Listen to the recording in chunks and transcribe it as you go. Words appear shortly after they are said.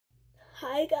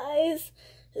Hi guys,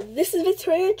 this is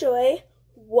Victoria Joy.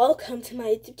 Welcome to my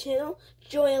YouTube channel,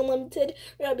 Joy Unlimited,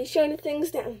 where I'll be showing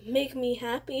things that make me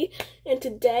happy. And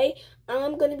today,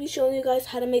 I'm going to be showing you guys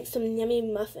how to make some yummy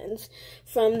muffins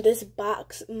from this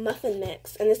box muffin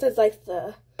mix. And this is like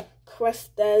the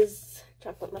Crustes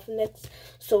chocolate muffin mix.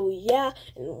 So yeah,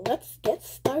 and let's get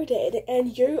started.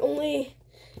 And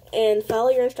follow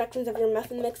your instructions of your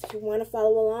muffin mix if you want to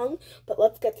follow along. But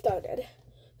let's get started.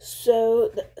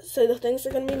 So the things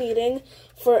we're going to be needing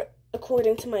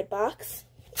according to my box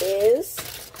is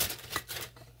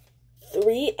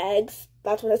 3 eggs.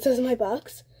 That's what it says in my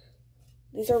box.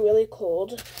 These are really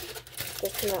cold. They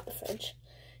came out the fridge.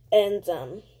 And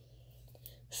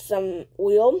some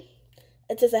oil.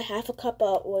 It says a half a cup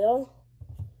of oil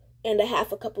and a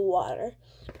half a cup of water.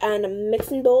 And a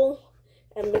mixing bowl,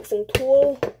 a mixing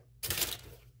tool,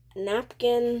 a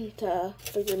napkin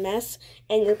for your mess,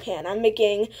 and your pan. I'm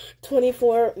making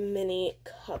 24 mini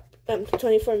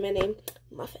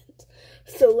muffins.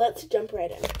 So let's jump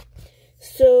right in.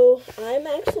 So I'm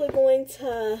actually going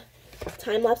to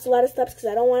time lapse a lot of steps because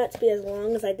I don't want it to be as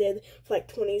long as I did for like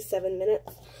 27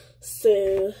 minutes.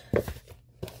 So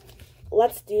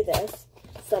let's do this.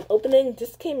 So I'm opening.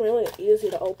 This came really easy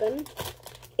to open.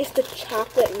 It's the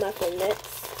chocolate muffin mix.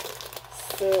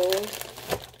 So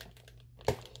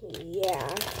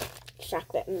yeah,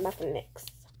 chocolate muffin mix.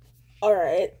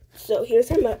 Alright, so here's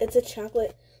our it's a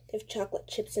chocolate. They have chocolate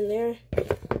chips in there.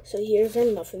 So here's our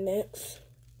muffin mix.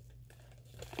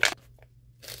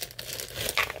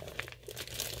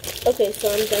 Okay, so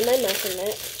I'm done my muffin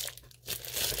mix.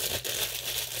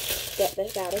 Get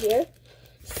this out of here.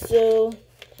 So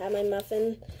have my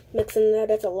muffin mix in there.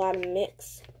 That's a lot of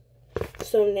mix.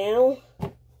 So now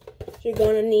you're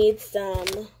gonna need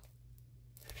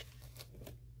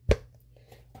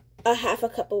a half a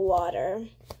cup of water.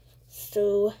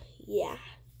 So yeah.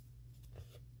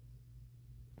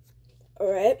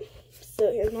 Alright,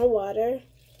 so here's my water.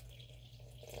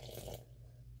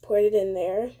 Pour it in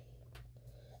there.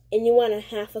 And you want a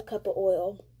half a cup of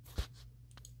oil.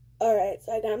 Alright,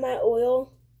 so I got my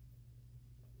oil.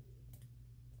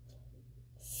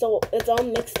 So it's all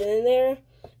mixed in there.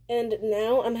 And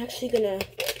now I'm actually gonna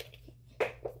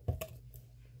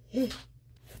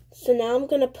So now I'm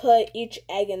going to put each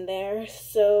egg in there.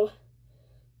 So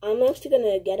I'm actually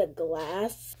going to get a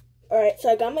glass. Alright, so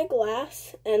I got my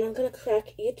glass, and I'm going to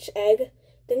crack each egg. I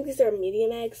think these are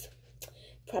medium eggs,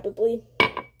 probably.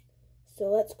 So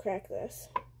let's crack this.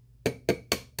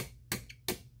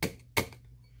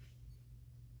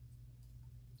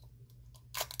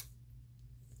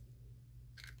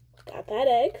 Got that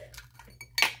egg.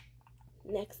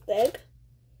 Next egg.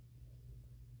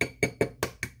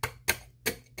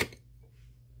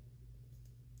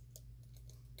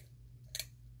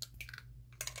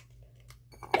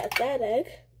 That egg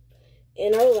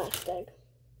and our last egg.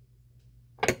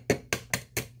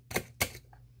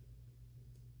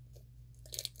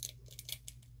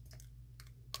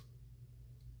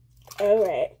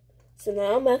 Alright, so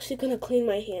now I'm actually going to clean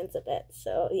my hands a bit,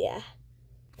 so yeah.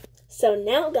 So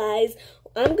now guys,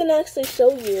 I'm going to actually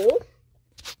show you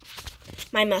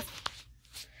my muffin.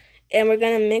 And we're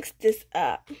going to mix this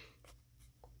up.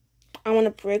 I want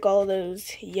to break all of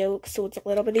those yolks so it's a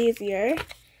little bit easier.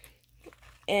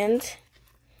 And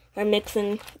I'm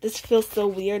mixing, this feels so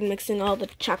weird, mixing all the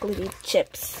chocolatey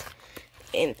chips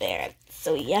in there. It's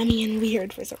so yummy and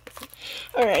weird for some reason.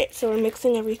 Alright, so we're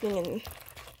mixing everything in.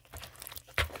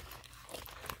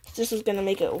 This is going to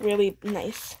make it really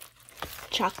nice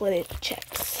chocolatey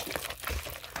chips.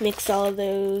 Mix all of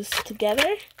those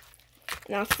together.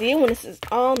 And I'll see you when this is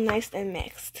all nice and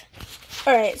mixed.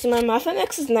 Alright, so my muffin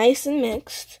mix is nice and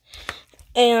mixed.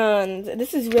 And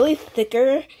this is really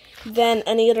thicker than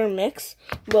any other mix,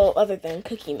 well, other than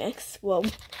cookie mix. Well,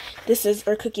 this is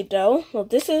our cookie dough. Well,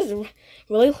 this is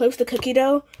really close to cookie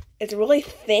dough. It's really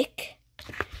thick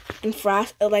and it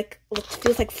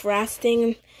feels like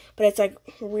frosting, but it's like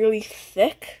really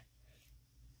thick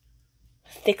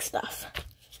stuff.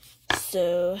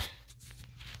 So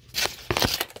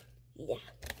yeah,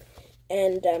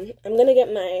 and I'm gonna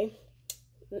get my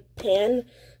pan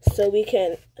so we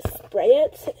can spray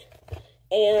it.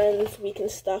 And we can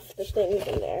stuff the things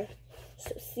in there.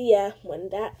 So see ya when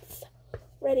that's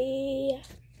ready.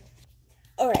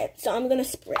 Alright, so I'm gonna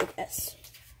spray this.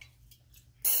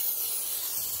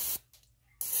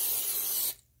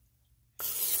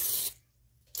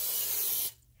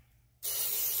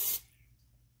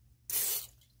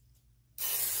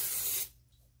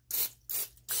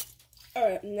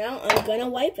 Alright, now I'm gonna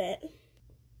wipe it.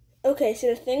 Okay, so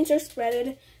the things are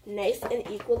spreaded nice and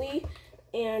equally.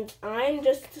 And I'm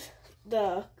just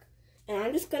And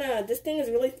I'm just gonna, this thing is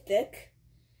really thick,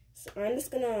 so I'm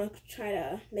just gonna try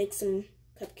to make some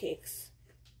cupcakes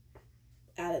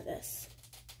out of this.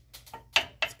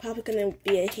 It's probably gonna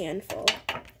be a handful.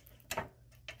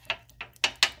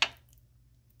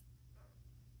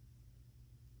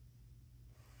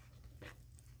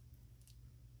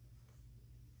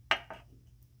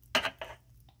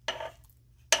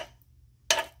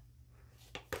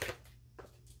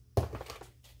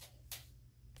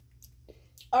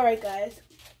 Alright guys,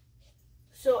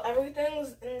 so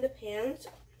everything's in the pans,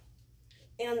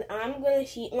 and I'm going to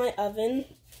heat my oven,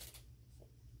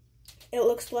 it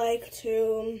looks like,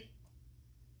 to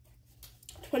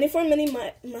 24 mini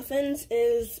muffins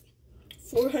is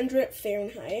 400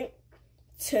 Fahrenheit.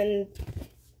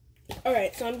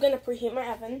 Alright, so I'm going to preheat my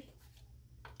oven.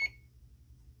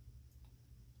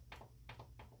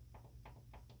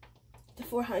 To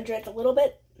 400, it's a little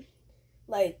bit,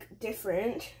 like,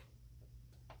 different.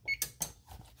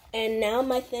 And now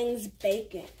my thing's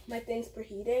baking. My thing's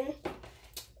preheating.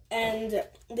 And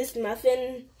this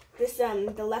muffin,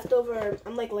 the leftover,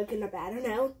 I'm like licking the batter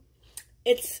now.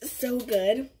 It's so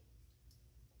good.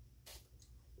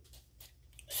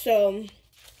 So,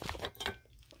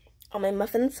 all my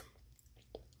muffins.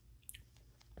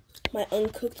 My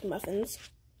uncooked muffins.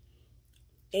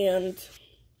 And,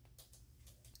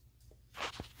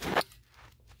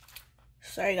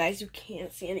 sorry guys, you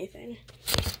can't see anything.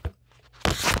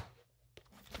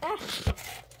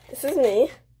 This is me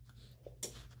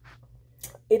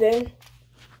eating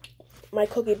my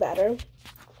cookie batter,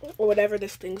 or whatever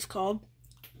this thing's called.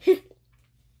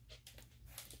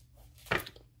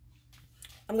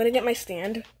 I'm gonna get my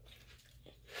stand.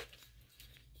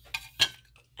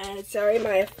 And sorry,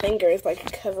 my finger is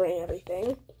like covering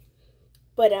everything.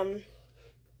 But,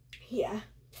 yeah.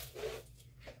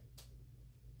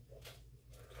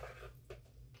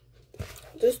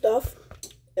 This stuff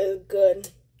is good.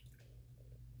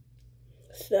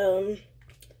 So,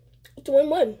 it's a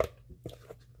win-win.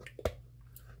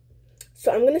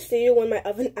 So, I'm going to see you when my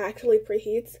oven actually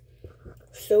preheats.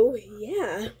 So,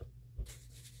 yeah.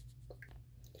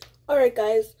 Alright,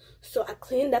 guys. So, I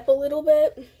cleaned up a little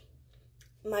bit.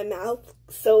 My mouth.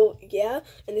 So, yeah.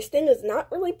 And this thing is not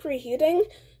really preheating.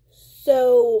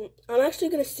 So, I'm actually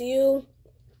going to see you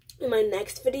in my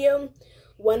next video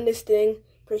when this thing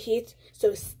preheats.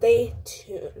 So, stay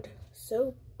tuned.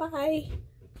 So, bye.